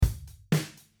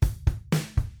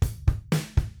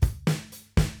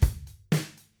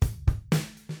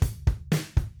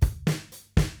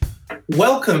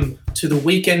Welcome to the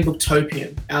Weekend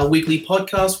Booktopian, our weekly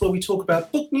podcast where we talk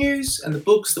about book news and the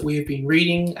books that we have been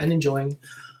reading and enjoying.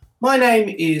 My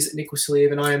name is Nick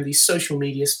Wasiliev and I am the social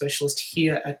media specialist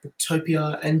here at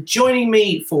Booktopia. And joining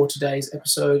me for today's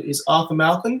episode is Arthur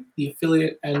Malcolm, the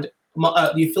affiliate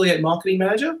marketing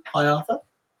manager. Hi, Arthur.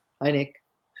 Hi, Nick.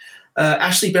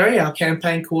 Ashley Berry, our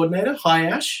campaign coordinator. Hi,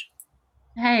 Ash.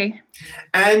 Hey.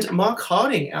 And Mark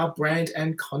Harding, our brand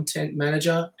and content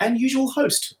manager and usual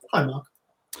host. Hi, Mark.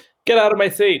 Get out of my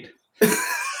seat.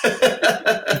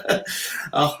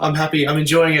 Oh, I'm happy. I'm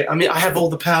enjoying it. I mean, I have all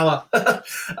the power.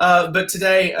 But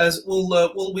today, as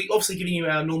we'll be obviously giving you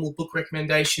our normal book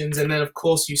recommendations, and then, of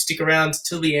course, you stick around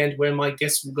till the end where my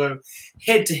guests will go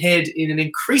head-to-head in an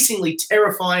increasingly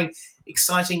terrifying,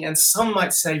 exciting, and some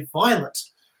might say violent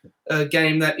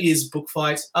game that is Book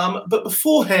Fight. But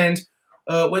beforehand,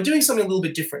 we're doing something a little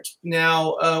bit different.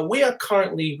 Now, we are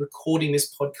currently recording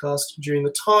this podcast during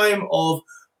the time of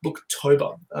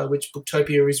Booktober, which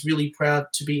Booktopia is really proud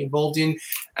to be involved in.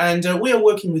 And we are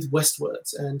working with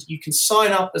Westwards, and you can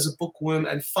sign up as a bookworm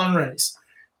and fundraise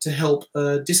to help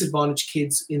disadvantaged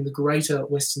kids in the greater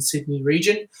Western Sydney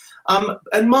region.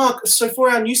 And Mark, so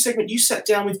for our new segment, you sat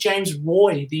down with James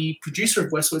Roy, the producer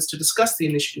of Westwards, to discuss the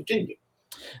initiative, didn't you?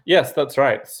 Yes, that's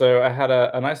right. So I had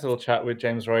a nice little chat with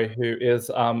James Roy, who is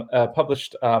a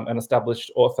published and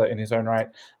established author in his own right,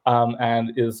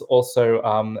 and is also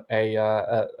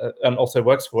and also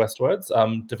works for Westwards,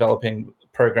 developing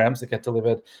programs that get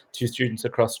delivered to students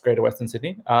across Greater Western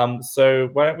Sydney. So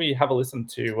why don't we have a listen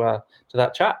to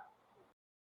that chat?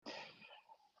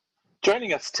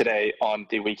 Joining us today on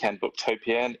the Weekend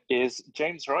Booktopian is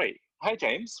James Roy. Hi,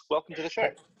 James. Welcome to the show.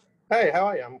 Hey, how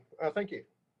are you? Thank you.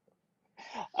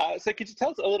 So could you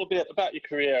tell us a little bit about your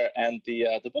career and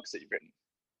the books that you've written?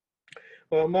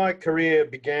 Well, my career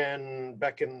began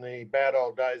back in the bad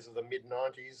old days of the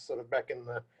mid-90s, sort of back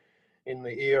in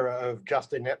the era of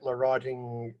Justin Etler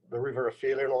writing The River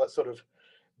Ophelia and all that sort of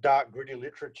dark, gritty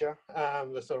literature,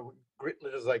 the sort of grit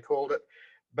lit as they called it.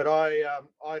 But I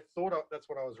thought that's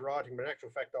what I was writing, but in actual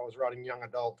fact, I was writing young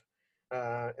adult.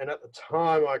 And at the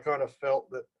time, I kind of felt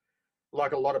that,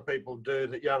 like a lot of people do,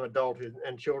 that young adult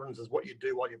and children's is what you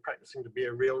do while you're practicing to be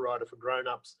a real writer for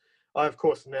grown-ups. I, of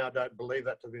course, now don't believe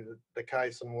that to be the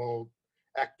case and will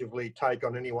actively take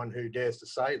on anyone who dares to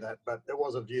say that, but it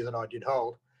was a view that I did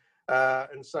hold.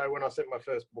 And so when I sent my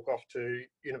first book off to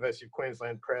University of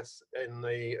Queensland Press in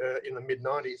the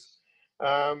mid-90s,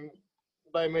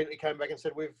 they immediately came back and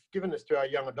said, we've given this to our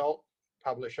young adult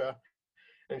publisher,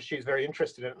 and she's very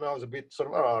interested in it. And I was a bit sort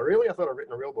of, oh, really? I thought I'd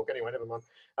written a real book. Anyway, never mind.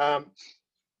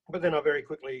 But then I very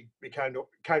quickly came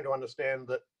to understand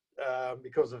that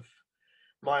because of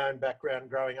my own background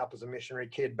growing up as a missionary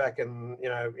kid back in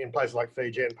places like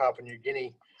Fiji and Papua New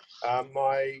Guinea,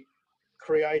 my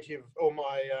creative or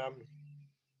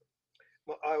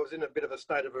I was in a bit of a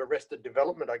state of arrested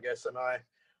development, I guess, and I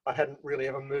hadn't really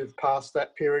ever moved past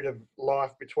that period of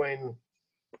life between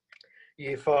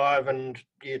year 5 and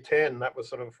year 10. That was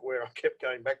sort of where I kept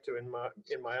going back to in my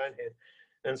own head.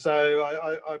 And so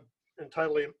I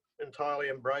entirely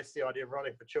embraced the idea of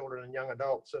writing for children and young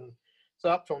adults. And so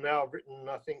up till now, I've written,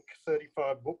 I think,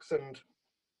 35 books, and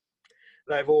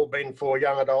they've all been for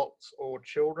young adults or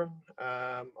children.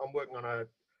 I'm working on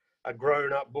a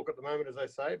grown-up book at the moment, as they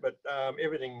say, but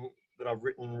everything that I've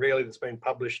written really that's been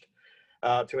published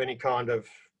to any kind of,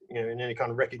 in any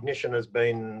kind of recognition has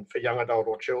been for young adult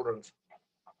or children's.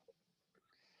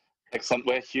 Excellent.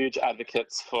 We're huge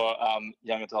advocates for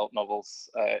young adult novels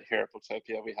here at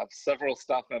Booktopia. We have several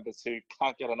staff members who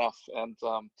can't get enough, and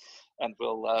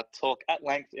we'll talk at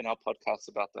length in our podcast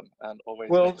about them. And always.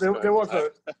 Well, there was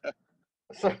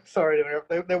sorry to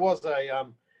interrupt. There was a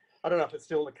I don't know if it's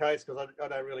still the case because I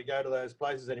don't really go to those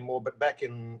places anymore. But back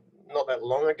in not that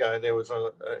long ago, there was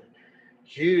a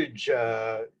huge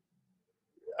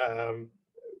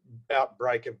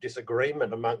outbreak of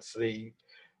disagreement amongst a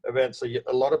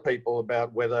lot of people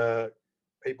about whether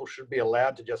people should be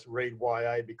allowed to just read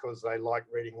YA because they like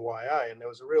reading YA. And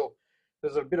there's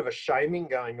a bit of a shaming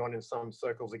going on in some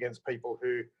circles against people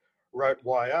who wrote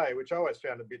YA, which I always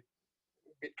found a bit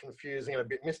confusing and a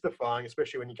bit mystifying,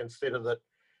 especially when you consider that,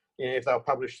 if they were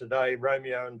published today,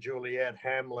 Romeo and Juliet,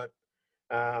 Hamlet,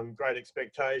 Great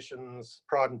Expectations,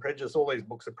 Pride and Prejudice, all these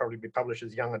books would probably be published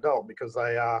as young adult because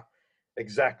they are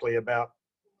exactly about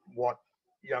what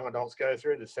young adults go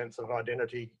through, the sense of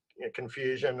identity,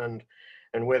 confusion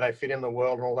and where they fit in the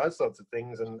world and all those sorts of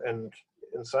things and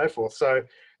so forth. So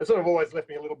it sort of always left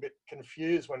me a little bit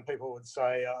confused when people would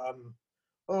say,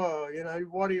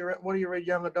 why do you read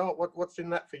young adult? What's in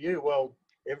that for you? Well,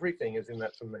 everything is in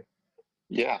that for me.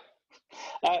 Yeah,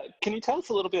 Can you tell us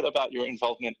a little bit about your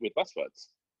involvement with Westwords?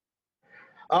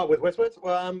 Oh, with Westwords?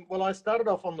 Well, I started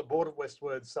off on the board of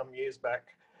Westwords some years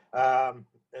back,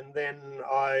 and then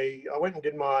I went and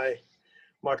did my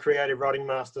creative writing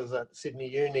masters at Sydney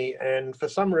Uni, and for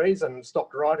some reason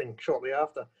stopped writing shortly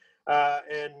after,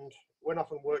 and went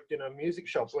off and worked in a music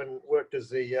shop. Worked as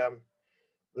the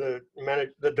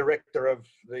director of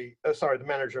the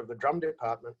manager of the drum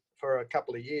department for a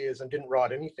couple of years, and didn't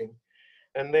write anything.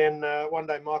 And then one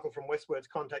day, Michael from Westwords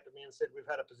contacted me and said, "We've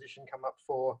had a position come up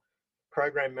for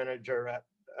program manager at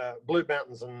Blue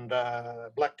Mountains and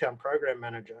Blacktown program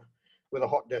manager with a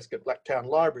hot desk at Blacktown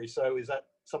Library. So is that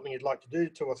something you'd like to do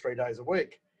 2 or 3 days a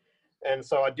week?" And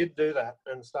so I did do that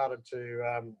and started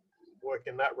to work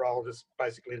in that role, just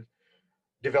basically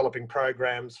developing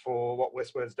programs for what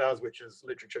Westwords does, which is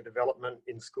literature development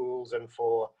in schools and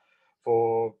for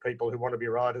people who want to be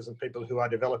writers and people who are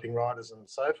developing writers and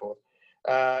so forth.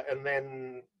 And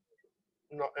then,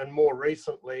 more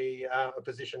recently, a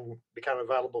position became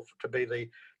available to be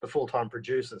the full-time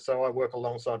producer. So I work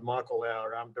alongside Michael,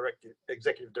 our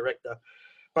executive director,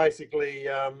 basically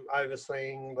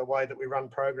overseeing the way that we run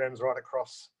programs right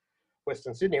across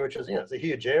Western Sydney, which is, it's a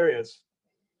huge area. It's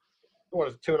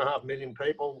 2.5 million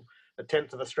people. A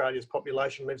tenth of Australia's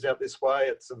population lives out this way.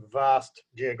 It's a vast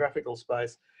geographical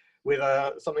space with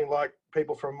something like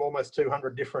people from almost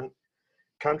 200 different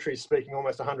countries speaking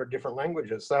almost 100 different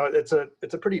languages. So it's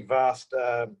a pretty vast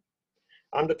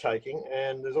undertaking,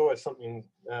 and there's always something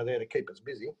there to keep us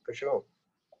busy, for sure.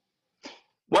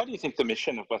 Why do you think the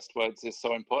mission of Westwords is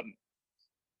so important?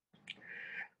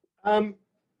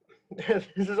 This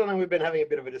is something we've been having a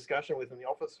bit of a discussion with in the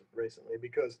office recently,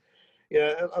 because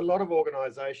a lot of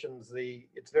organisations,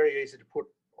 it's very easy to put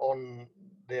on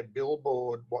their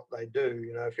billboard what they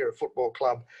do. If you're a football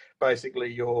club,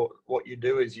 basically what you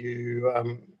do is you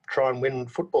try and win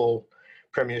football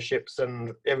premierships,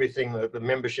 and everything, the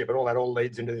membership and all that all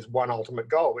leads into this one ultimate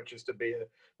goal, which is to be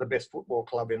the best football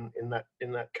club in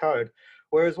that code.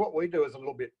 Whereas what we do is a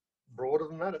little bit broader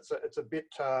than that. It's a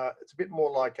bit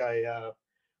more like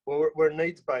we're a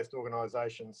needs-based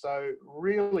organisation. So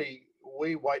really,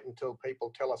 we wait until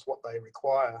people tell us what they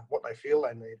require, what they feel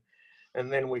they need,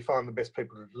 and then we find the best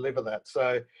people to deliver that.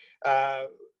 So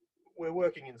we're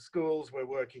working in schools, we're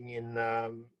working in,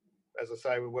 as I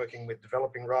say, we're working with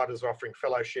developing writers, offering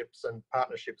fellowships and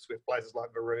partnerships with places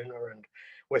like Varuna and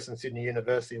Western Sydney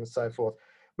University and so forth.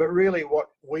 But really what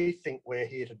we think we're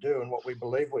here to do, and what we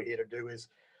believe we're here to do, is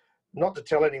not to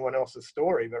tell anyone else's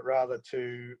story, but rather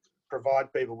to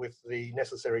provide people with the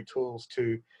necessary tools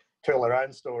to tell their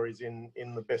own stories in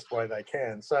the best way they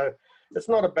can. So it's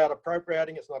not about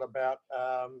appropriating, it's not about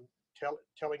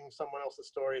telling someone else's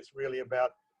story. It's really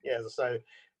about, as I say,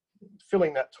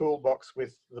 filling that toolbox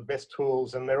with the best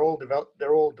tools, and they're all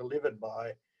delivered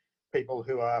by people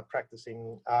who are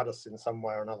practicing artists in some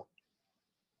way or another.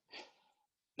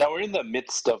 Now we're in the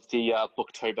midst of the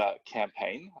Booktober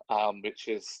campaign, which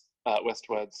is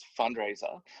Westwords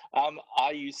fundraiser.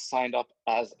 Are you signed up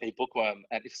as a bookworm?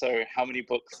 And if so, how many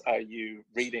books are you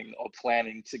reading or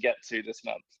planning to get to this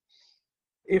month?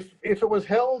 If it was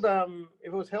held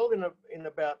in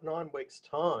about 9 weeks'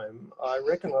 time, I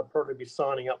reckon I'd probably be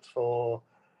signing up for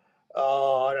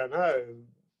I don't know,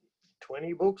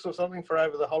 20 books or something for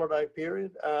over the holiday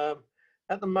period.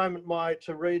 At the moment, my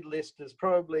to-read list is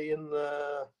probably in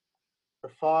the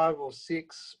 5 or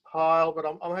 6 pile, but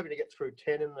I'm hoping to get through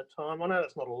 10 in the time. I know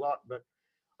that's not a lot, but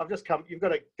I've just come. You've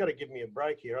got to give me a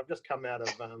break here. I've just come out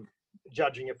of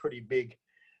judging a pretty big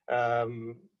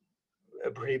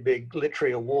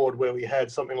literary award where we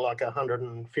had something like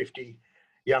 150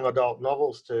 young adult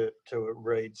novels to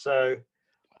read. So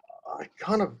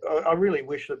I really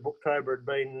wish that Booktober had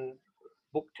been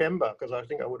Booktember, because I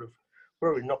think I would have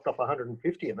probably knocked off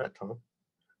 150 in that time.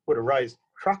 Would have raised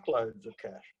truckloads of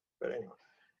cash. But anyway.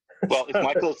 Well,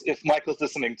 if Michael's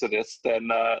listening to this, then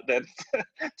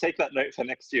take that note for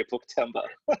next year, Booktember.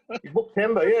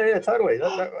 Booktember, yeah, totally.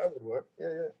 That would work.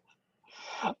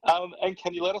 Yeah. And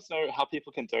can you let us know how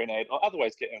people can donate or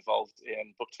otherwise get involved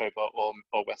in Booktober or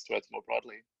Westwords more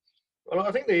broadly? Well,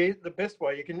 I think the best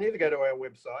way, you can either go to our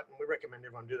website, and we recommend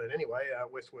everyone do that anyway,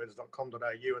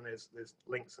 westwords.com.au, and there's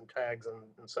links and tags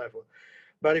and so forth.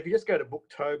 But if you just go to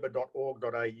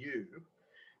booktober.org.au,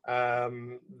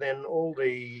 then all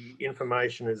the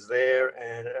information is there,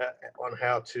 and on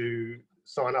how to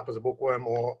sign up as a bookworm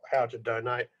or how to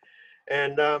donate.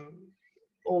 And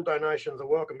all donations are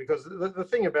welcome, because the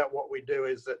thing about what we do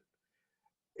is that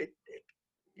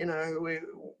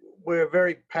we're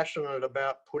very passionate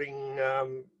about putting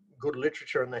good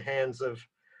literature in the hands of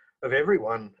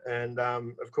everyone. And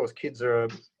of course, kids are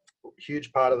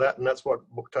huge part of that, and that's what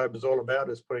Booktober is all about,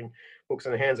 is putting books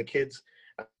in the hands of kids,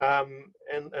 and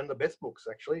the best books,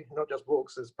 actually, not just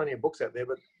books. There's plenty of books out there,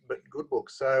 but good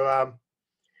books. So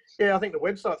yeah, I think the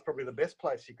website's probably the best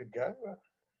place you could go.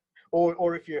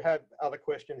 Or if you have other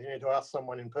questions you need to ask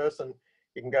someone in person,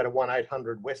 you can go to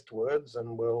 1-800-WESTWORDS,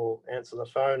 and we'll answer the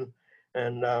phone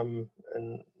and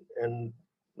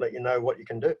let you know what you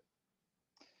can do.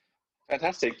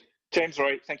 Fantastic. James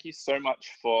Roy, thank you so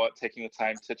much for taking the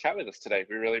time to chat with us today.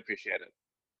 We really appreciate it.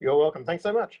 You're welcome. Thanks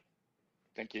so much.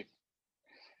 Thank you.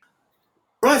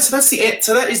 Right, so that's the end.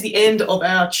 So that is the end of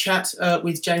our chat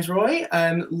with James Roy,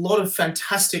 and a lot of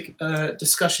fantastic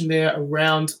discussion there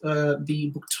around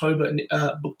the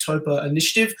Booktober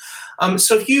initiative.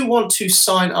 So if you want to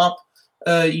sign up,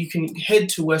 you can head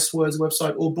to Westword's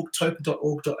website or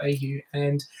booktober.org.au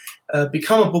and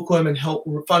become a bookworm and help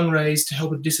fundraise to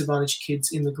help with disadvantaged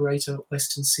kids in the greater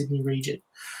Western Sydney region.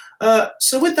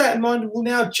 So with that in mind, we'll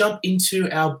now jump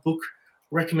into our book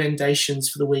recommendations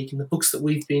for the week and the books that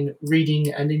we've been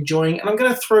reading and enjoying. And I'm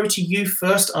going to throw to you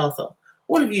first, Arthur.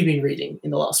 What have you been reading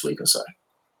in the last week or so?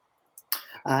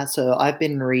 So I've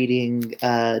been reading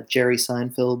Jerry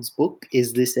Seinfeld's book,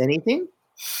 Is This Anything?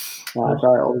 So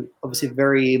I'm obviously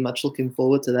very much looking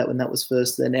forward to that when that was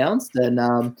first announced, and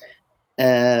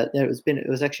it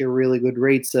was actually a really good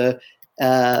read. So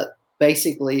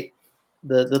basically,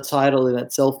 the title in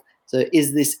itself, so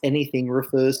Is This Anything,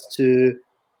 refers to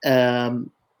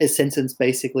a sentence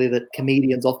basically that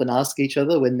comedians often ask each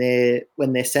other when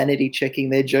they're sanity checking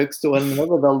their jokes to one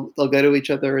another. They'll go to each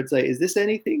other and say, "Is this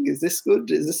anything? Is this good?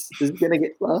 Is it going to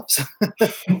get laughs?"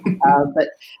 But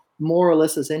more or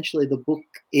less, essentially, the book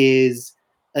is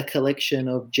a collection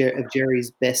of Jerry's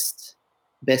best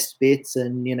bits,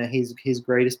 and his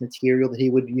greatest material that he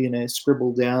would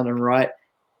scribble down and write,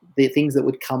 the things that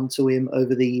would come to him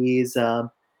over the years,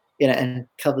 and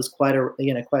covers quite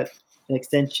an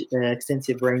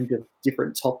extensive range of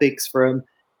different topics, from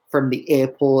the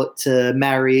airport to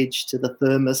marriage to the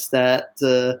thermostat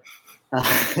to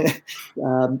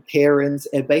parents,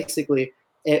 and basically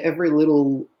every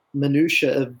little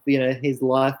minutia of his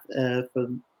life.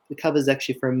 The covers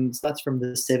actually starts from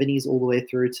the 70s all the way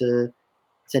through to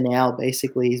now.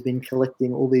 Basically, he's been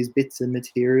collecting all these bits and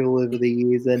material over the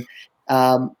years, and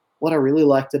what I really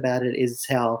liked about it is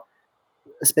how,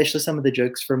 especially some of the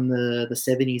jokes from the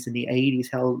 70s and the 80s,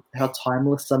 how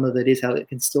timeless some of it is, how it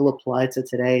can still apply to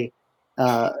today.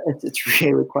 It's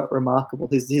really quite remarkable.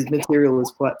 His material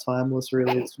is quite timeless,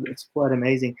 really. It's quite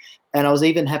amazing. And I was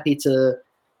even happy to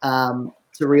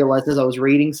realize as I was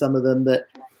reading some of them that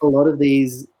a lot of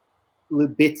these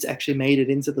bits actually made it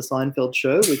into the Seinfeld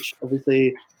show, which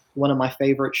obviously one of my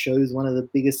favorite shows, one of the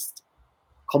biggest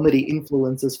comedy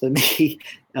influences for me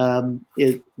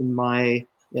in my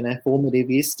formative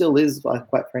years, still is,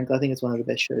 quite frankly. I think it's one of the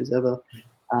best shows ever.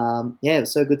 It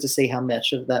was so good to see how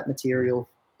much of that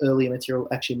earlier material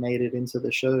actually made it into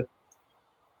the show.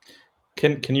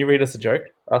 Can you read us a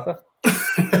joke, Arthur?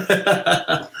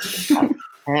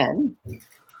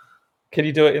 Can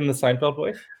you do it in the Seinfeld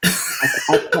voice?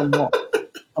 I cannot.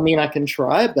 I mean, I can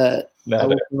try, but I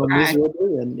will feel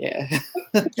miserable, and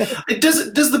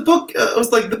Does the book? I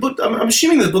was like, the book. I'm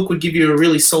assuming the book would give you a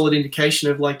really solid indication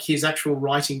of like his actual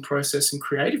writing process and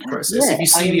creative process. If you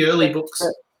see the early books.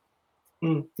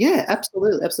 Yeah,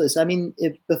 absolutely. So, I mean,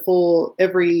 before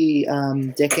every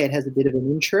decade has a bit of an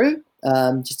intro,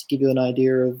 just to give you an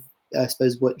idea of, I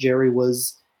suppose, what Jerry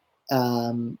was,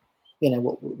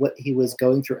 what he was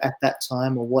going through at that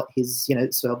time, or what his,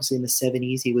 so obviously in the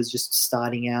 70s, he was just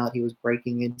starting out, he was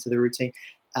breaking into the routine.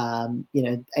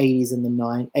 80s and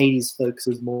the 80s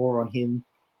focuses more on him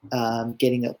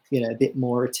getting a bit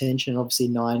more attention. Obviously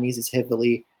 90s is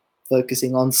heavily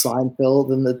focusing on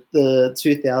Seinfeld, and the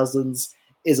 2000s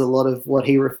is a lot of what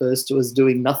he refers to as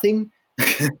doing nothing.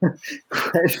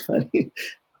 Quite funny.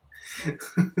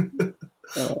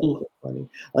 Funny.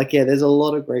 There's a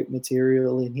lot of great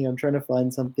material in here. I'm trying to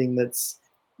find something that's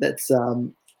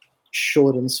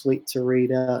short and sweet to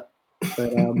read out.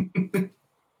 But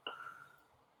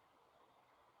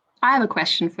I have a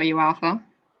question for you, Arthur.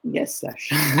 Yes,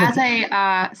 Sash. As a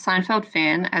Seinfeld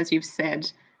fan, as you've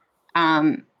said,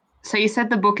 so you said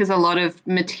the book is a lot of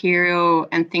material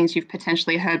and things you've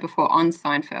potentially heard before on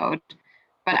Seinfeld.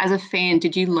 But as a fan,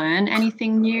 did you learn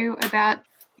anything new about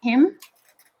him?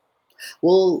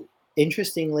 Well,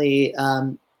 interestingly,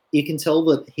 you can tell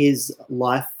that his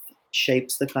life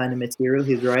shapes the kind of material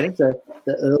he's writing. So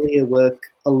the earlier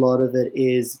work, a lot of it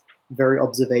is very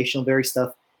observational, very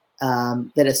stuff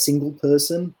that a single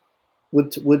person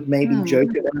would maybe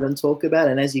joke about and talk about.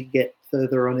 And as you get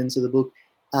further on into the book,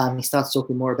 he starts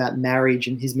talking more about marriage,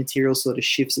 and his material sort of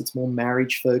shifts. It's more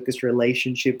marriage focused,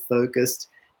 relationship focused.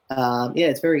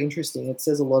 It's very interesting. It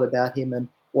says a lot about him and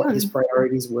what his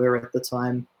priorities were at the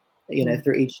time,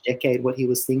 through each decade, what he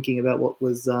was thinking about,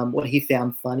 what he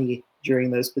found funny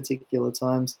during those particular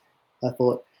times. I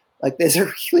thought, like, there's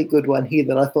a really good one here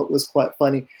that I thought was quite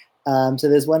funny. So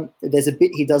there's a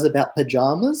bit he does about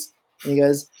pajamas, and he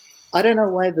goes, I don't know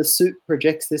why the suit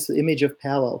projects this image of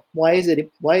power. Why is it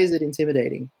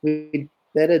intimidating? We'd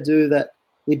better do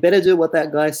what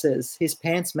that guy says. His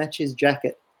pants match his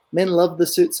jacket. Men love the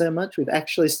suit so much, we've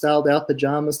actually styled our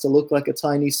pajamas to look like a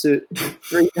tiny suit.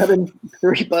 3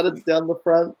 buttons down the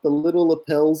front, the little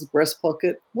lapels, breast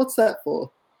pocket. What's that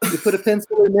for? You put a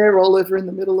pencil in there, roll over in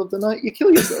the middle of the night, you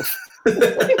kill yourself.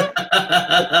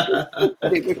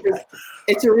 Because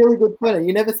it's a really good point, and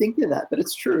you never think of that, but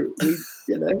it's true.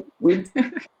 We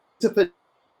to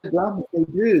pajamas, they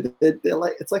do. They're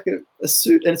like, it's like a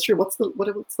suit, and it's true. What's the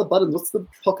button? What's the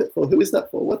pocket for? Who is that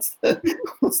for? What's the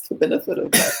benefit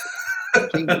of that?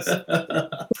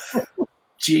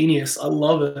 Genius. I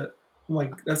love it. Oh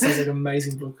my, that sounds like an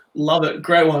amazing book. Love it.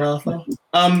 Great one, Arthur.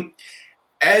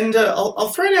 And I'll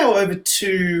throw now over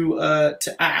to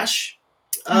Ash.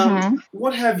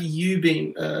 What have you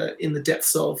been in the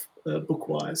depths of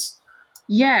book-wise?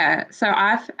 Yeah, so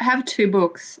I have 2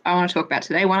 books I want to talk about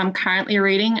today. One I'm currently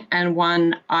reading and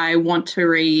one I want to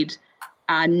read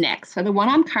next. So the one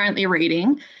I'm currently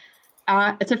reading,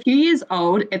 it's a few years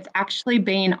old. It's actually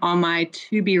been on my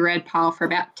to-be-read pile for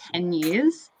about 10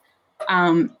 years.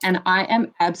 And I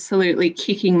am absolutely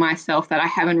kicking myself that I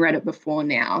haven't read it before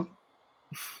now.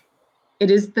 It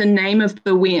is The Name of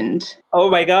the Wind. Oh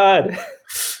my God.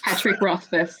 Patrick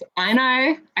Rothfuss. I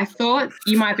know. I thought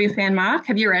you might be a fan, Mark.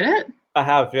 Have you read it? I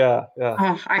have, yeah.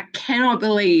 Oh, I cannot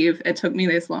believe it took me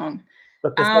this long.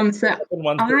 But the second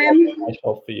one's been on my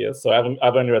shelf for years, so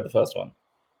I've only read the first one.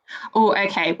 Oh,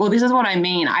 okay. Well, this is what I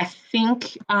mean. I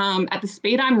think at the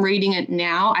speed I'm reading it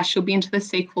now, I should be into the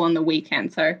sequel on the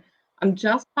weekend. So I'm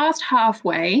just past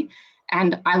halfway,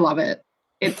 and I love it.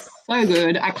 It's so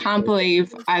good. I can't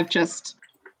believe I've just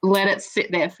let it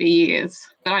sit there for years.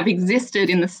 That I've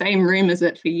existed in the same room as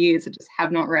it for years. I just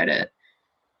have not read it.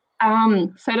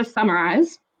 So to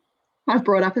summarize, I've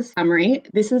brought up a summary.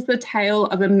 This is the tale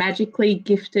of a magically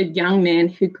gifted young man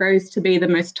who grows to be the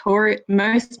most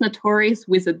notorious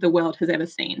wizard the world has ever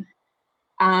seen.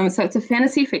 So it's a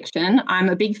fantasy fiction. I'm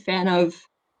a big fan of,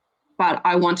 but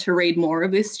I want to read more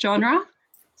of this genre.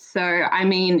 So, I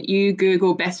mean, you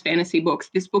Google best fantasy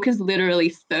books. This book is literally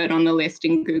 3rd on the list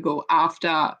in Google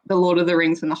after The Lord of the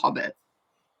Rings and The Hobbit.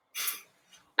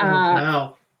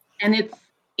 Wow. And it's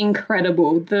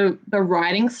incredible. The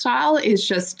writing style is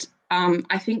just,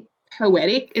 I think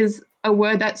poetic is a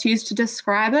word that's used to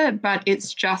describe it, but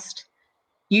it's just,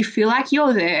 you feel like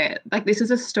you're there. Like, this is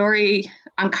a story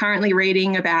I'm currently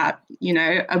reading about,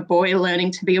 a boy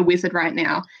learning to be a wizard right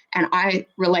now. And I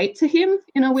relate to him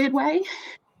in a weird way.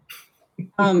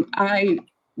 I'm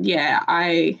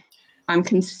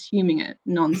consuming it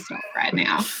nonstop right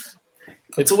now.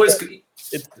 It's always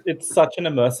it's such an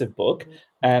immersive book,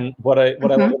 and what I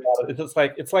love about it is it's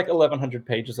like 1,100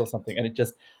 pages or something, and it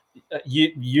just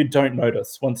you don't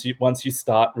notice once you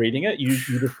start reading it, you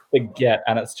just forget,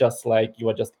 and it's just like you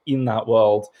are just in that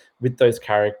world with those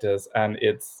characters, and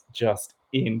it's just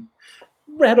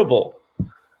incredible.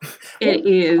 It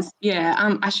is,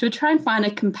 yeah. I should try and find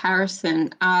a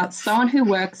comparison. Someone who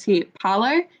works here,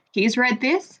 Paolo, he's read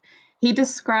this. He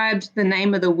described The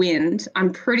Name of the Wind,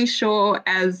 I'm pretty sure,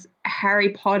 as Harry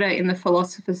Potter in the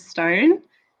Philosopher's Stone.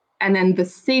 And then the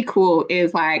sequel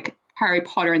is like Harry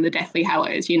Potter and the Deathly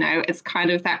Hallows. It's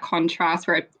kind of that contrast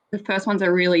where the first ones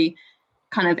are really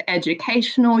kind of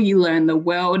educational. You learn the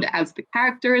world as the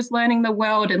character is learning the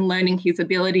world and learning his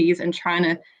abilities and trying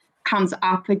to comes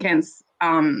up against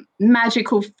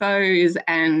magical foes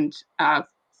and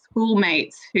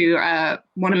schoolmates who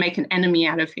want to make an enemy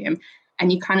out of him.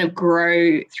 And you kind of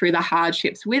grow through the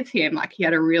hardships with him. Like, he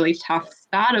had a really tough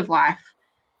start of life.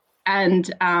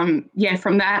 And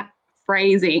from that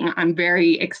phrasing, I'm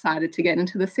very excited to get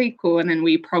into the sequel, and then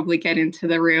we probably get into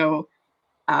the real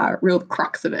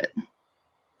crux of it.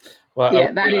 Well,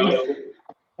 yeah, that is.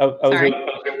 I was reading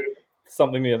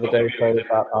something the other day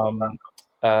about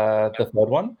the 3rd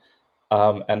one,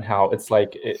 and how it's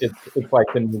like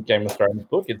the new Game of Thrones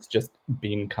book. It's just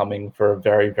been coming for a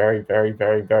very, very, very,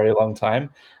 very, very long time,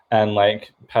 and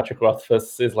like Patrick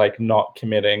Rothfuss is like not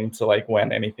committing to like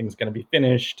when anything's going to be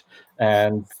finished,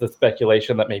 and the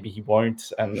speculation that maybe he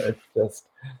won't, and it's just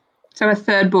so a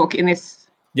 3rd book in this.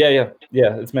 Yeah.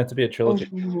 It's meant to be a trilogy.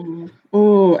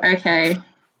 Oh, okay.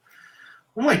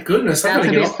 Oh my goodness, I'm That's a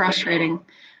gonna get bit off. frustrating.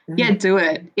 Mm. Yeah, do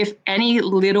it. If any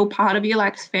little part of you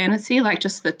likes fantasy, like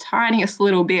just the tiniest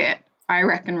little bit, I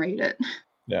reckon read it.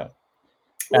 Yeah.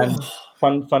 And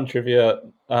fun trivia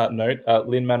note: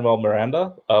 Lin-Manuel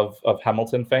Miranda of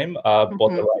Hamilton fame bought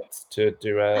the rights to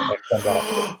do a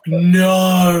extended.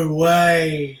 No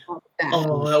way! That.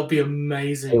 Oh, that would be It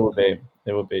amazing. will be.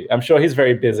 It will be. I'm sure he's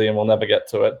very busy and we'll never get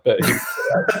to it. But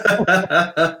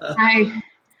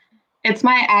It's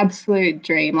my absolute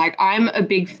dream. Like, I'm a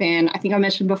big fan, I think I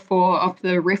mentioned before, of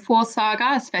the Rift War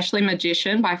saga, especially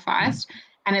Magician by Feist.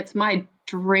 And it's my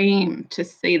dream to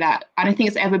see that. I don't think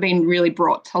it's ever been really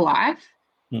brought to life.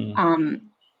 And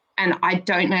I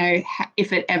don't know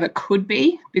if it ever could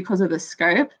be because of the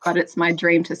scope, but it's my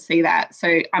dream to see that.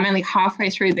 So I'm only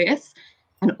halfway through this,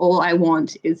 and all I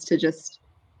want is to just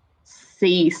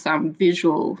see some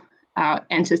visual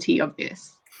entity of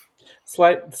this.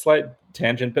 Slight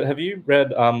tangent, but have you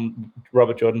read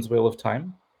Robert Jordan's Wheel of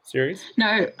Time series?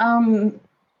 No.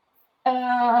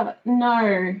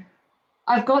 No.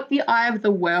 I've got The Eye of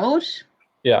the World.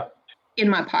 Yeah. In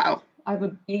my pile. I have a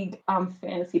big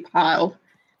fantasy pile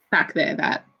back there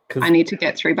that I need to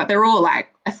get through, but they're all like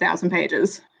 1,000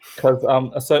 pages. Because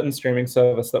a certain streaming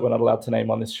service that we're not allowed to name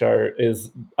on this show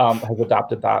has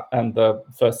adapted that, and the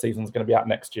first season is going to be out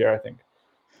next year, I think.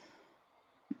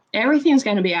 Everything's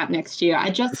going to be out next year. I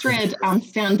just read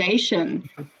Foundation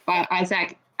by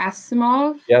Isaac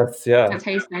Asimov. Yes, yeah. That's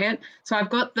how you say it. So I've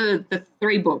got the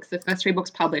 3 books, the first 3 books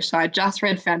published. So I just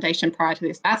read Foundation prior to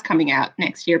this. That's coming out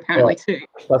next year, apparently, too.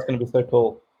 That's going to be so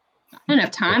cool. I don't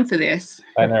have time for this.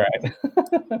 I know,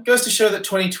 right? Goes to show that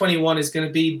 2021 is going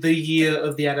to be the year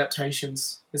of the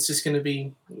adaptations. It's just going to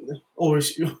be, or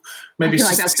maybe I feel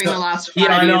like that's been the last 5 years.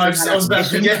 Yeah, I know. I of was about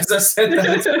to forget as I said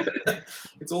that.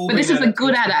 It's all. But this is a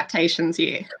good adaptations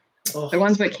year. Oh, The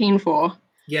ones we're keen for.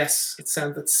 yes,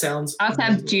 that sounds. I also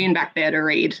have Dune back there to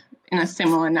read in a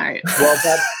similar note.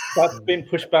 Well, that's been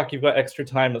pushed back. You've got extra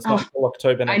time. It's not until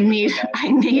October next year.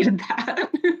 I needed that.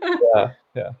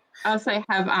 Yeah. I also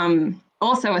have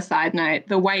also a side note,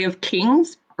 The Way of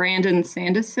Kings, Brandon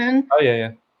Sanderson. Oh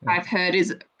yeah. I've heard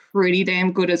is pretty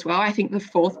damn good as well. I think the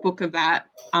 4th book of that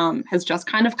has just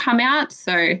kind of come out.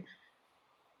 So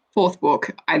 4th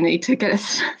book, I need to get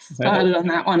started on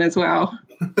that one as well.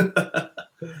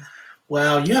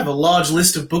 Wow, you have a large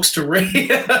list of books to read.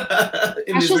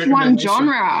 That's just one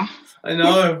genre. I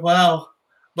know, wow.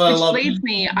 But which leads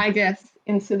me, I guess,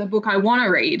 into the book I want to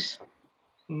read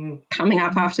coming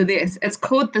up after this. It's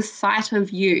called The Sight of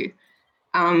You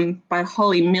by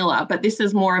Holly Miller, but this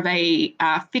is more of a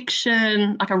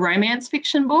fiction, like a romance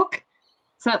fiction book.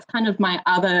 So that's kind of my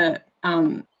other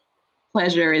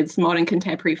pleasure is modern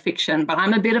contemporary fiction, but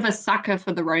I'm a bit of a sucker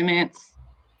for the romance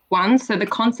one. So the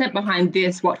concept behind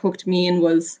this, what hooked me in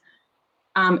was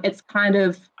it's kind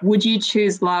of, would you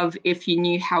choose love if you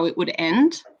knew how it would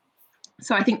end?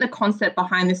 So I think the concept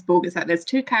behind this book is that there's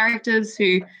 2 characters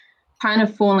who kind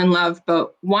of fall in love,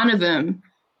 but one of them,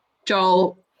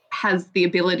 Joel, has the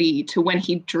ability to, when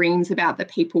he dreams about the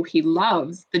people he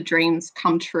loves, the dreams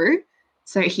come true.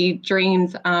 So he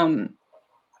dreams,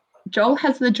 Joel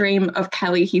has the dream of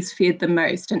Kelly he's feared the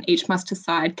most, and each must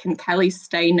decide, can Kelly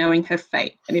stay knowing her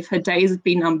fate? And if her days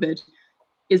be numbered,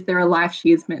 is there a life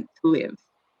she is meant to live?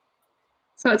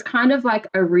 So it's kind of like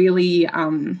a really,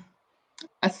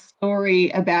 a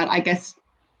story about, I guess,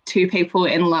 2 people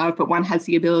in love, but one has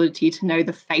the ability to know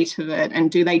the fate of it.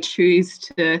 And do they choose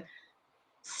to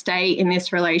stay in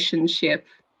this relationship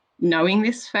knowing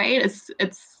this fate?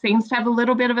 It seems to have a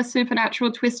little bit of a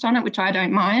supernatural twist on it, which I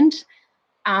don't mind.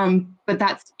 But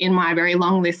that's in my very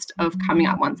long list of coming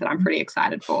up ones that I'm pretty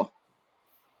excited for.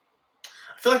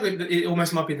 I feel like it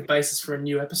almost might be the basis for a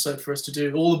new episode for us to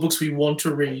do all the books we want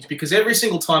to read, because every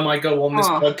single time I go on this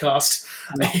podcast,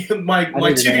 my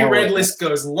to-be read list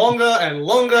goes longer and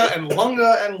longer and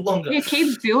longer and longer. It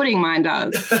keeps building, mine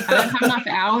does. I don't have enough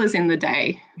hours in the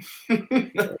day. I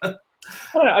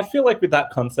don't know, I feel like with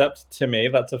that concept, to me,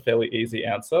 that's a fairly easy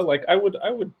answer. Like I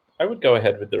would go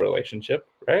ahead with the relationship,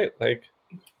 right? Like,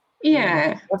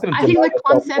 yeah, I think the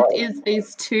concept is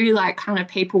these 2 like kind of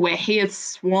people where he has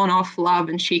sworn off love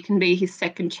and she can be his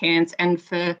second chance, and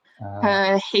for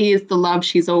her, he is the love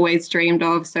she's always dreamed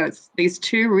of. So it's these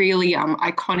 2 really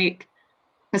iconic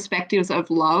perspectives of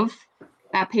love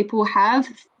that people have,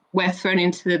 where thrown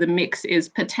into the mix is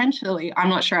potentially, I'm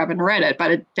not sure, I haven't read it, but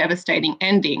a devastating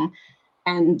ending.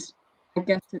 And I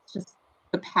guess it's just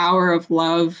the power of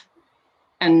love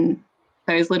and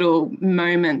those little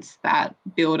moments that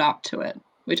build up to it,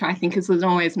 which I think is an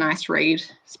always nice read,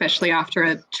 especially after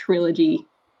a trilogy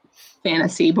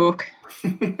fantasy book.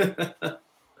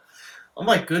 Oh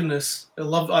my goodness, I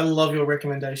love your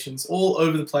recommendations all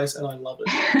over the place, and I love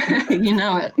it. You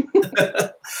know it.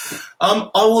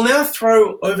 I will now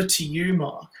throw over to you,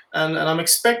 Mark, and I'm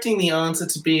expecting the answer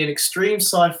to be an extreme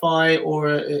sci-fi or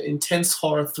an intense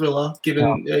horror thriller,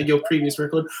 given your previous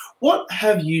record. What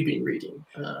have you been reading?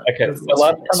 Okay, over the so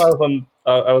last few time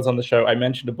I was on the show, I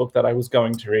mentioned a book that I was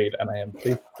going to read, and I am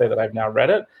pleased to say that I've now read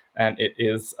it, and it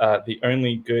is The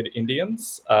Only Good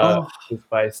Indians, which is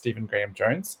by Stephen Graham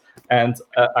Jones. And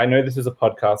I know this is a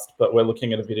podcast, but we're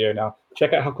looking at a video now.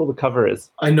 Check out how cool the cover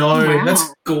is. I know, Wow.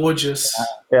 that's gorgeous.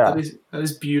 Yeah. That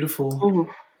is beautiful. Ooh.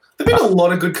 There have been a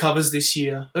lot of good covers this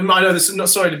year. I know this is not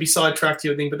sorry to be sidetracked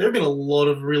here, but there have been a lot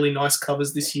of really nice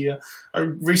covers this year. I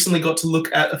recently got to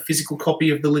look at a physical copy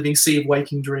of The Living Sea of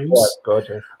Waking Dreams. Yeah, it's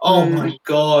gorgeous. Oh my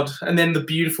god! And then the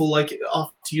beautiful, like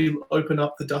after you open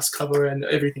up the dust cover and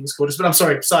everything's gorgeous. But I'm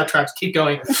sorry, sidetracked. Keep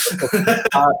going.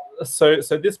 So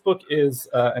this book is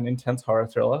an intense horror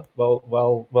thriller.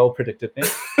 Well predicted,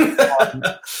 Nick.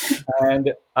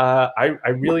 And I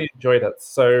really enjoyed it.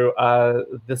 So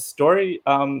the story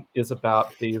is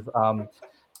about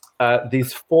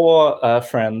these four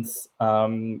friends,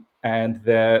 and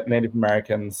they're Native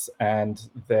Americans, and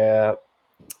they're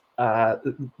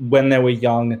when they were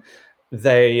young,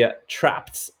 they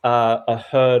trapped a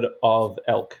herd of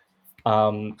elk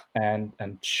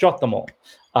and shot them all.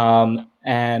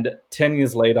 And 10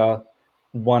 years later,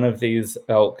 one of these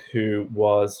elk, who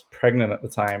was pregnant at the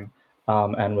time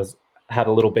and had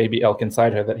a little baby elk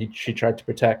inside her that she tried to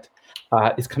protect,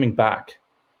 is coming back.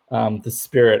 The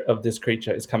spirit of this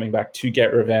creature is coming back to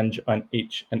get revenge on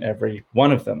each and every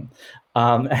one of them.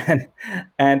 And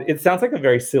it sounds like a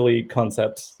very silly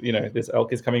concept, this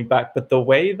elk is coming back, but the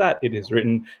way that it is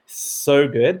written is so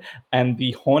good, and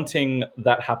the haunting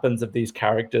that happens of these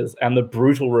characters and the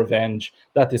brutal revenge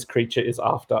that this creature is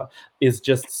after is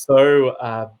just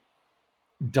so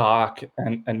dark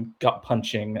and gut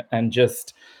punching and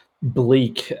just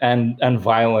bleak and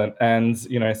violent, and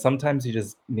sometimes you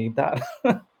just need that.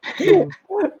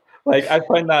 Like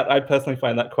I personally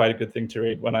find that quite a good thing to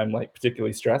read when I'm like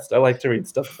particularly stressed. I like to read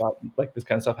stuff about like this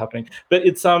kind of stuff happening, but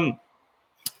it's so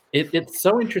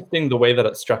interesting the way that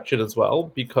it's structured as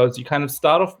well, because you kind of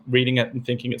start off reading it and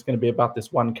thinking it's going to be about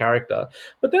this one character,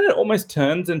 but then it almost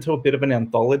turns into a bit of an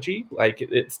anthology. Like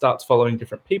it starts following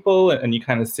different people, and you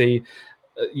kind of see.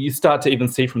 You start to even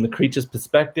see from the creature's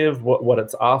perspective what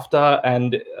it's after,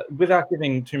 and without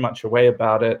giving too much away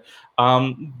about it,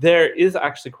 there is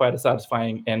actually quite a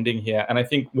satisfying ending here. And I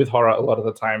think with horror, a lot of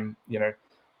the time,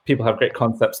 people have great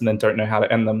concepts and then don't know how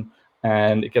to end them,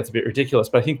 and it gets a bit ridiculous.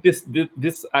 But I think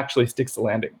this actually sticks the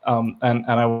landing, and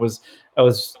I was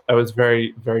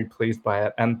very, very pleased by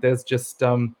it. And there's just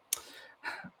I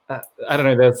don't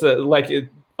know, there's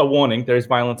a warning. There is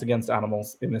violence against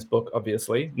animals in this book,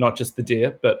 obviously, not just the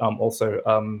deer, but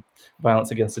also violence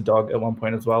against a dog at one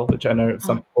point as well, which I know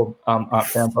some people aren't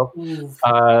fans of.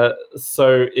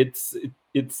 So it's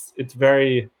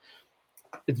very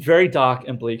dark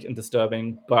and bleak and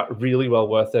disturbing, but really well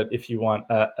worth it if you want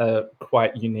a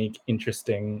quite unique,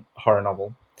 interesting horror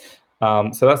novel.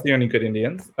 So that's The Only Good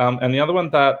Indians. And the other one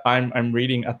that I'm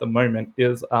reading at the moment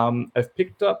is I've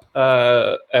picked up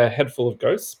A Head Full of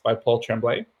Ghosts by Paul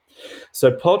Tremblay. So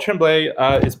Paul Tremblay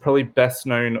is probably best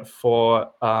known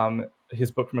for his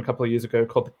book from a couple of years ago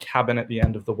called The Cabin at the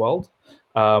End of the World,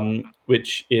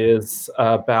 which is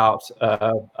about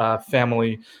a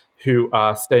family who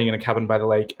are staying in a cabin by the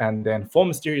lake, and then four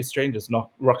mysterious strangers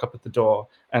rock up at the door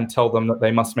and tell them that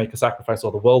they must make a sacrifice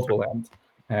or the world will end.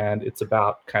 And it's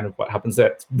about kind of what happens there.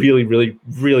 It's really, really,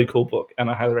 really cool book,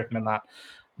 and I highly recommend that.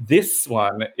 This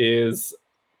one is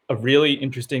a really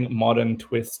interesting modern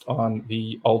twist on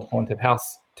the old haunted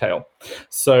house tale.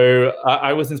 So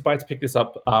I was inspired to pick this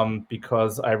up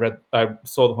because I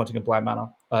saw The Haunting of Bly Manor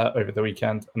over the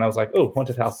weekend, and I was like, oh,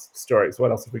 haunted house stories,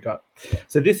 what else have we got?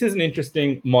 So this is an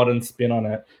interesting modern spin on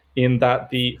it, in that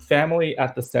the family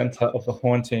at the center of the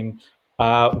haunting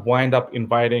wind up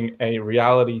inviting a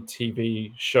reality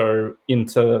TV show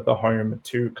into the home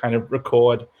to kind of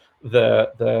record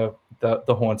the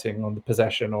haunting or the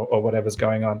possession or whatever's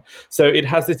going on. So it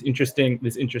has this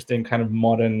interesting kind of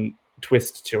modern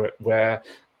twist to it, where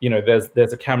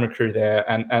there's a camera crew there,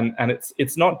 and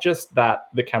it's not just that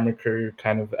the camera crew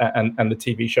kind of and the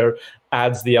TV show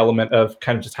adds the element of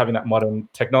kind of just having that modern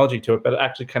technology to it, but it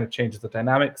actually kind of changes the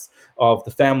dynamics of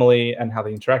the family and how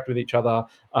they interact with each other,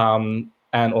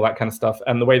 and all that kind of stuff.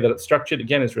 And the way that it's structured,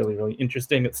 again, is really, really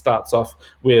interesting. It starts off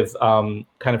with kind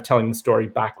of telling the story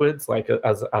backwards, like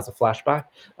as a flashback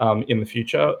in the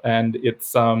future. And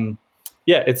it's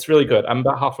Yeah, it's really good. I'm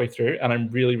about halfway through, and I'm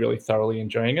really, really thoroughly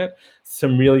enjoying it.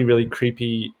 Some really, really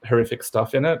creepy, horrific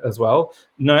stuff in it as well.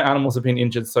 No animals have been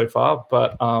injured so far,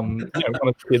 but one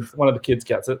of the kids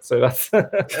gets it, so that's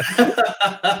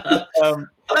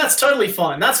That's totally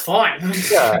fine. That's fine.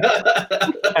 yeah.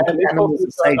 And Animals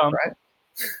are safe, right?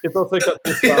 it's also got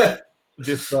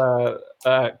this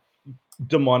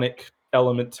demonic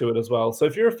element to it as well. So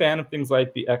if you're a fan of things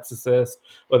like The Exorcist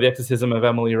or The Exorcism of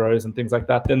Emily Rose and things like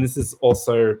that, then this is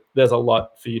also, there's a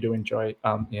lot for you to enjoy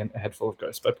in A Head Full of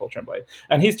Ghosts by Paul Tremblay.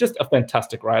 And he's just a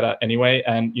fantastic writer anyway.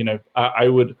 And I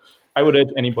would urge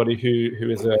anybody who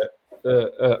is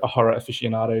a horror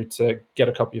aficionado to get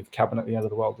a copy of The Cabin at the End of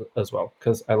the World as well,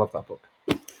 because I love that book.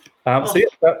 So yeah,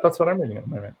 that's what I'm reading at the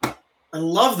moment. I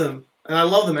love them,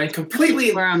 and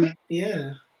completely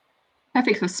yeah.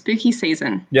 Perfect for spooky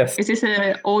season. Yes. Is this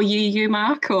an all you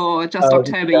mark or just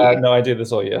October you? No, I do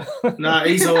this all year. No,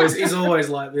 he's always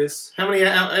like this.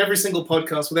 Every single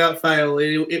podcast, without fail,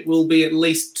 it will be at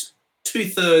least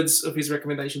 2/3 of his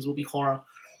recommendations will be horror,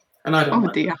 and I don't. Oh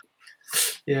mind dear. that.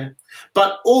 Yeah,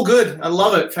 but all good. I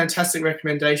love it. Fantastic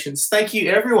recommendations. Thank you,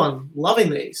 everyone. Loving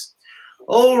these.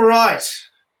 All right,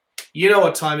 you know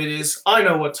what time it is. I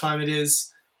know what time it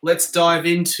is. Let's dive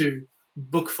into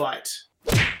Book Fight.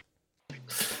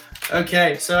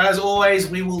 Okay, so as always,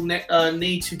 we will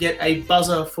need to get a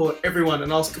buzzer for everyone,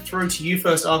 and I'll throw to you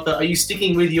first, Arthur. Are you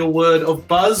sticking with your word of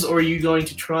buzz, or are you going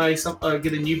to try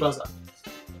get a new buzzer?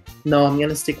 No, I'm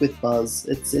gonna stick with Buzz.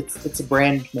 It's a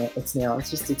brand now. It's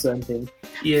just its own thing.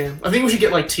 Yeah, I think we should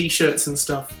get like T-shirts and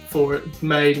stuff for it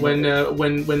made when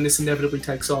this inevitably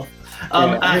takes off.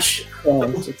 Ash,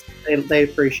 they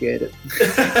appreciate it.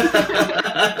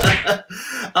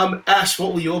 Ash,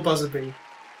 what will your buzzer be?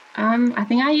 I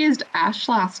think I used Ash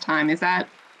last time. Is that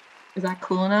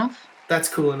cool enough? That's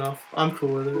cool enough. I'm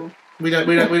cool with it.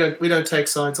 We don't take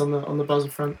sides on the buzzer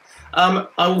front.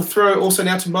 I will throw also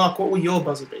now to Mark. What will your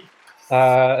buzzer be?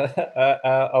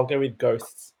 I'll go with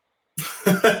Ghosts.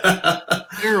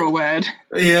 You're a word.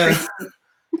 Yeah.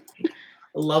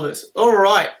 Love it. All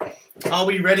right. Are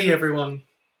we ready, everyone,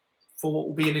 for what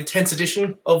will be an intense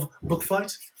edition of Book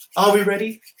Fight? Are we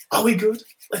ready? Are we good?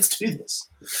 Let's do this.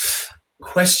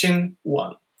 Question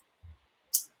 1.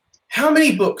 How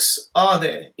many books are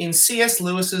there in C.S.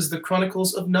 Lewis's The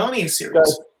Chronicles of Narnia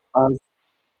series?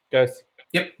 Ghosts.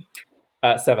 Yep.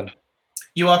 7.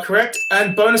 You are correct.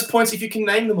 And bonus points if you can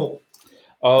name them all.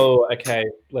 Oh, okay.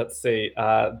 Let's see.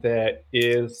 There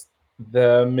is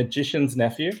The Magician's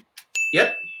Nephew.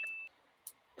 Yep.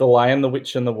 The Lion, the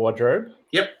Witch, and the Wardrobe.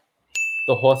 Yep.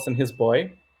 The Horse and His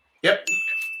Boy. Yep.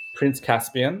 Prince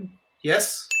Caspian.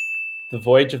 Yes. The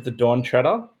Voyage of the Dawn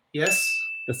Treader. Yes.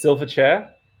 The Silver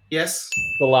Chair. Yes.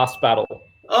 The Last Battle.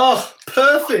 Oh,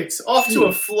 perfect. Off to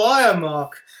a flyer,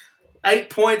 Mark. 8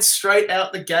 points straight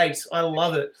out the gate. I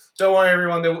love it. Don't worry,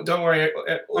 everyone. Don't worry.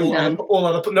 All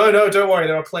other. No, don't worry.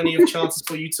 There are plenty of chances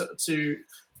for you to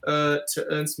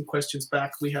earn some questions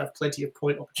back. We have plenty of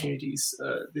point opportunities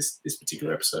this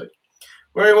particular episode.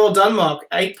 Very well done, Mark.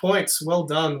 8 points. Well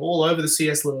done. All over the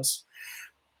C.S. Lewis.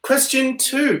 Question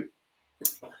 2.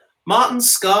 Martin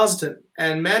Scarsden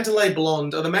and Mandalay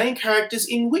Blonde are the main characters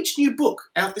in which new book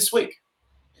out this week?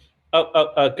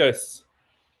 Ghosts.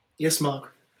 Yes,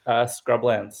 Mark.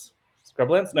 Scrublands.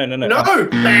 Scrublands? No. No,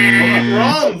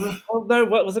 wrong. Oh no,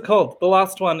 what was it called? The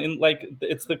last one in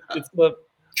it's the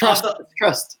Trust.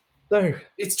 Trust. No.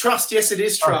 It's Trust. Yes, it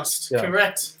is Trust. Yeah.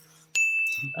 Correct.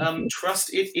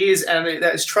 Trust it is, and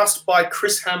that is Trust by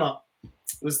Chris Hammer.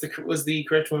 Was the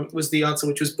correct one? Was the answer,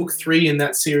 which was book 3 in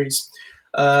that series.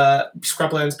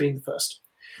 Scrublands being the first.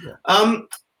 Yeah.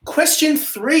 Question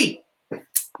 3.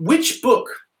 Which book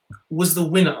was the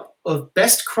winner of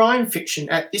Best Crime Fiction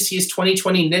at this year's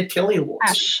 2020 Ned Kelly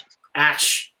Awards?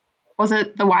 Ash. Was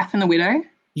it The Wife and the Widow?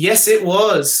 Yes, it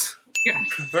was.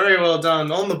 Yes. Very well done.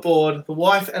 On the board, The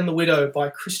Wife and the Widow by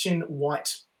Christian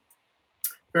White.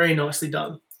 Very nicely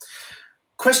done.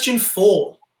 Question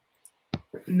 4.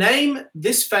 Name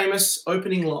this famous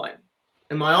opening line.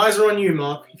 And my eyes are on you,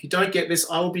 Mark. If you don't get this,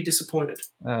 I will be disappointed.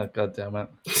 Oh, God damn it.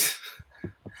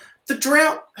 The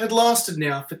drought had lasted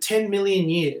now for 10 million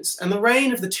years, and the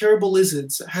reign of the terrible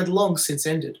lizards had long since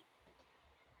ended.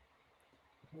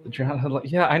 The drought had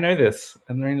yeah, I know this.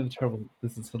 And the reign of the terrible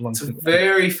lizards had long since ended. It's a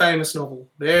very famous novel.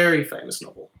 Very famous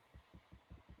novel.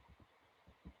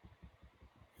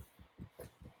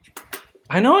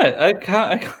 I know it. I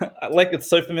can't like, it's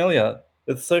so familiar.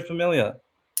 It's so familiar.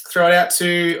 Throw it out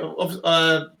to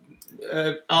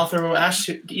Arthur or Ash.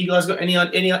 You guys got any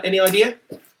idea?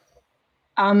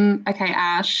 Okay,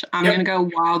 Ash. I'm going to go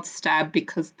Wild Stab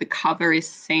because the cover is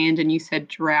sand and you said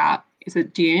drought. Is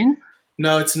it Dune?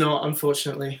 No, it's not,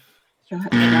 unfortunately.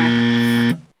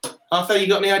 Right. Arthur, you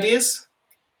got any ideas?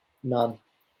 None.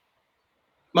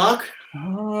 Mark?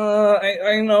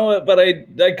 I know it, but I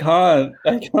can't.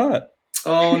 I can't.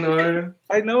 Oh, no.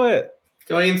 I know it.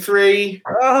 Going in 3,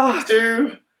 Ah,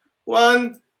 2,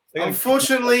 1.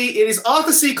 Unfortunately, it is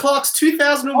Arthur C. Clarke's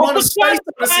 2001: A Space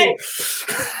Odyssey.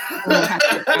 Oh,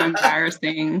 that's so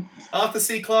embarrassing. Arthur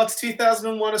C. Clarke's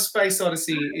 2001: A Space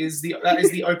Odyssey is the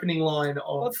opening line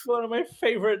of. That's one of my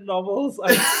favorite novels.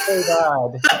 I'm so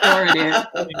bad. Sure it is.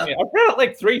 I've read it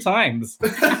like 3 times.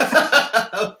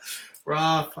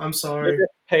 Raph, I'm sorry. Maybe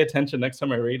pay attention next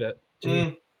time I read it.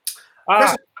 Mm.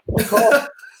 Ah,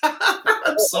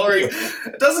 I'm sorry.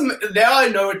 It doesn't. Now I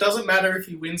know it doesn't matter if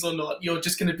he wins or not. You're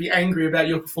just going to be angry about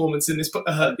your performance in this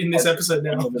episode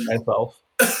now. myself.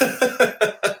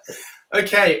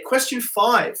 Okay, question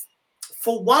 5.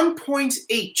 For 1 point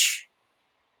each,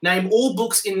 name all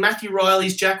books in Matthew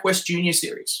Riley's Jack West Jr.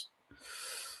 series.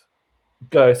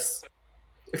 Ghosts.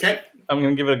 Okay. I'm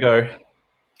going to give it a go.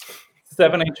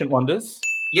 7 Ancient Wonders.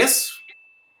 Yes.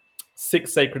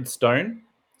 6 Sacred Stone.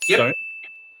 Yep.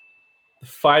 The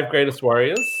 5 Greatest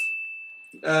Warriors.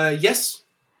 Yes.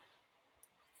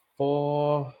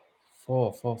 4.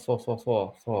 I'll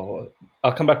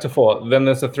come back to 4. Then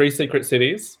there's the 3 Secret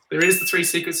Cities. There is the 3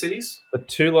 Secret Cities. The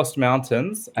 2 Lost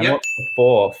Mountains. And Yep. what's the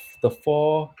 4th? The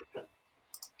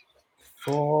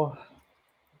 4.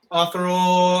 Arthur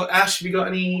or Ash, have you got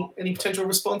any potential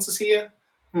responses here?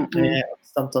 Mm-mm. Yeah,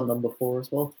 stumped on number 4 as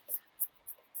well.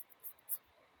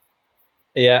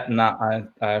 Yeah,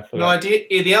 I forgot. No idea.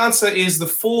 Yeah, the answer is the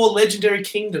 4 Legendary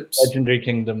Kingdoms. Legendary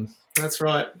Kingdoms. That's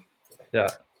right. Yeah.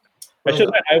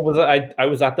 Well, I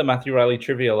was at the Matthew Riley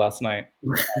trivia last night.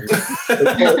 Lucky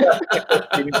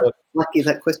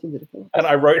that question didn't come. And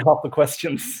I wrote half the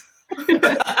questions.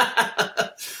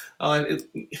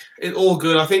 It's all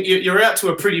good. I think you're out to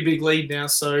a pretty big lead now,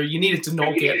 so you needed to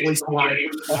not get at least 1.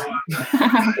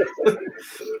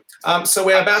 So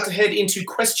we're about to head into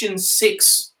question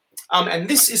 6, and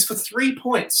this is for 3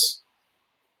 points.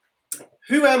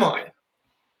 Who am I?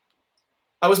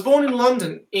 I was born in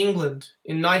London, England,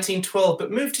 in 1912, but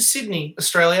moved to Sydney,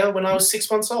 Australia, when I was 6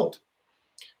 months old.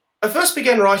 I first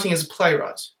began writing as a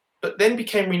playwright, but then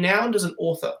became renowned as an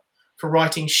author for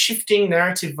writing shifting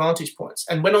narrative vantage points,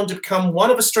 and went on to become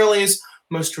one of Australia's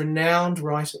most renowned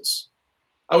writers.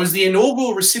 I was the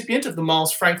inaugural recipient of the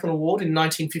Miles Franklin Award in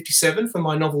 1957 for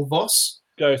my novel Voss.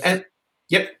 Ghost. And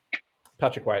yep,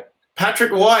 Patrick White.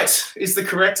 Patrick White is the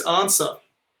correct answer.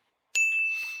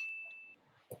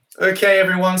 Okay,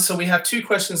 everyone. So we have 2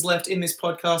 questions left in this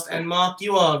podcast, and Mark,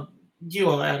 you are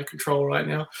out of control right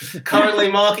now. Currently,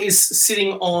 Mark is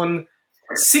sitting on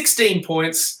 16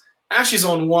 points. Ash is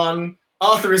on 1.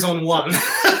 Arthur is on 1.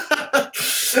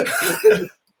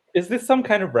 Is this some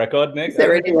kind of record, Nick? Is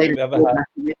there any way We've to ever go had? back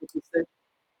and get this thing?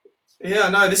 Yeah,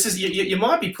 no, this is you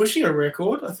might be pushing a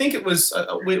record. I think it was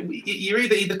you're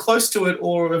either close to it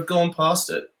or have gone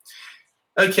past it.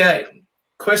 Okay,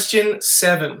 question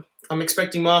 7. I'm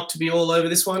expecting Mark to be all over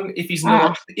this one. If he's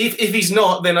not, if he's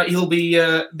not, then he'll be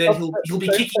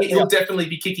kicking. He'll definitely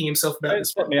be kicking himself about Don't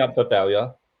this set one. me up for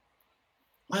failure.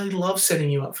 I love setting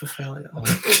you up for failure.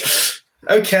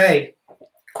 Okay,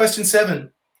 question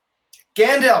 7.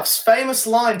 Gandalf's famous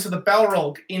line to the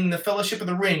Balrog in The Fellowship of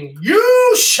the Ring,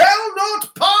 "You shall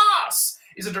not pass,"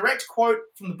 is a direct quote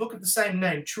from the book of the same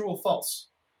name. True or false?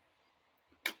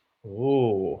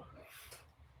 Ooh.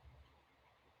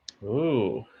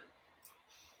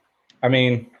 I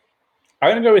mean, I'm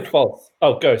going to go with false.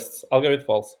 Oh, ghosts. I'll go with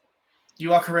false.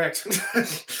 You are correct.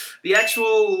 The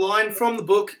actual line from the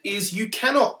book is "You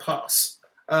cannot pass,"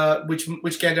 which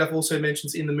Gandalf also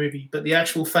mentions in the movie. But the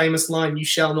actual famous line "You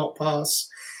shall not pass"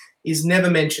 is never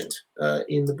mentioned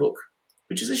in the book,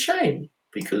 which is a shame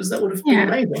because that would have been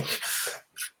amazing.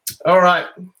 All right,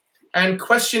 and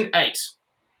question 8.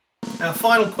 Our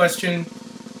final question: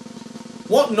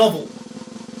 what novel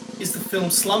is the film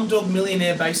Slumdog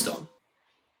Millionaire based on?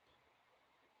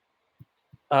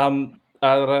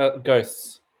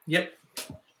 Ghosts. Yep.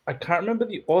 I can't remember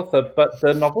the author, but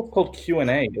the novel's called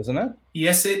Q&A, isn't it?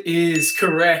 Yes, it is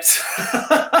correct.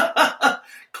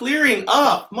 Clearing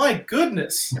up, my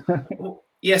goodness.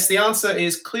 Yes, the answer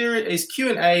is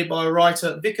Q&A by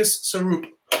writer Vikas Sarup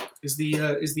is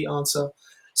the answer.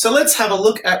 So let's have a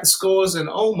look at the scores, and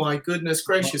oh my goodness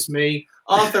gracious me,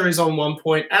 Arthur is on 1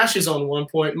 point, Ash is on 1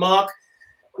 point. Mark,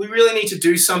 we really need to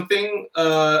do something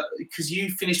because you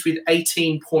finished with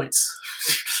 18 points.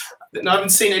 And I haven't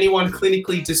seen anyone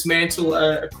clinically dismantle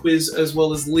a quiz as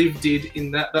well as Liv did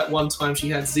in that one time she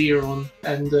had Zia on.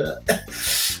 And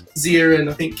Zia and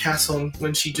I think Cass on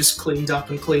when she just cleaned up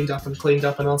and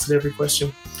answered every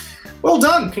question. Well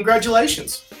done,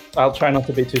 congratulations. I'll try not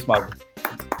to be too smug.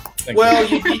 Thank Well,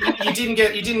 you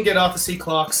didn't get Arthur C.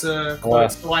 Clarke's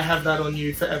quote, so I have that on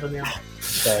you forever now.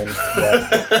 Same,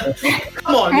 yeah.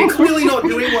 Come on, you're clearly not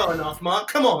doing well enough, Mark.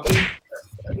 Come on.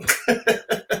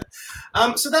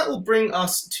 So that will bring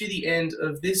us to the end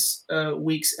of this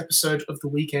week's episode of The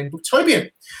Weekend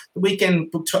Booktopian. The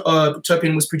Weekend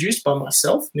Booktopian was produced by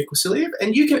myself, Nick Wasiliev,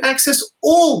 and you can access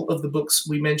all of the books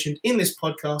we mentioned in this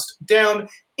podcast down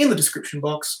in the description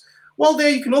box. While there,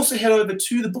 you can also head over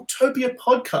to the Booktopia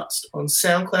podcast on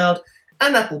SoundCloud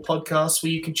and Apple Podcasts,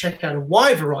 where you can check out a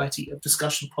wide variety of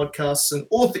discussion podcasts and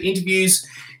author interviews,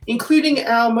 including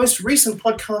our most recent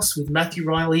podcast with Matthew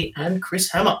Riley and Chris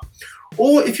Hammer.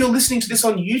 Or if you're listening to this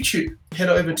on YouTube, head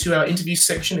over to our interview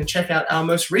section and check out our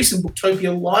most recent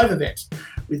Booktopia live event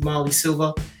with Marley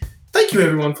Silver. Thank you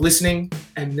everyone for listening,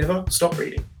 and never stop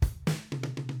reading.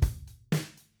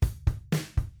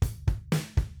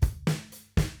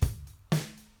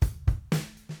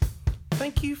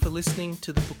 Thank you for listening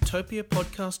to the Booktopia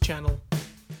podcast channel.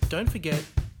 Don't forget,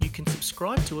 you can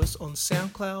subscribe to us on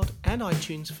SoundCloud and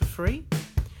iTunes for free,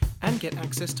 and get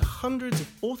access to hundreds of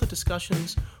author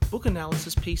discussions, book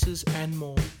analysis pieces, and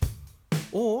more.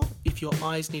 Or, if your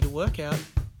eyes need a workout,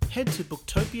 head to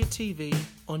Booktopia TV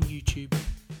on YouTube.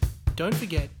 Don't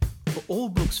forget, for all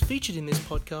books featured in this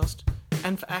podcast,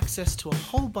 and for access to a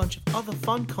whole bunch of other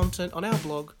fun content on our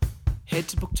blog, head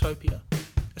to Booktopia,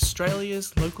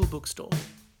 Australia's local bookstore,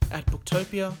 at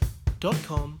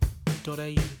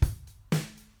booktopia.com.au.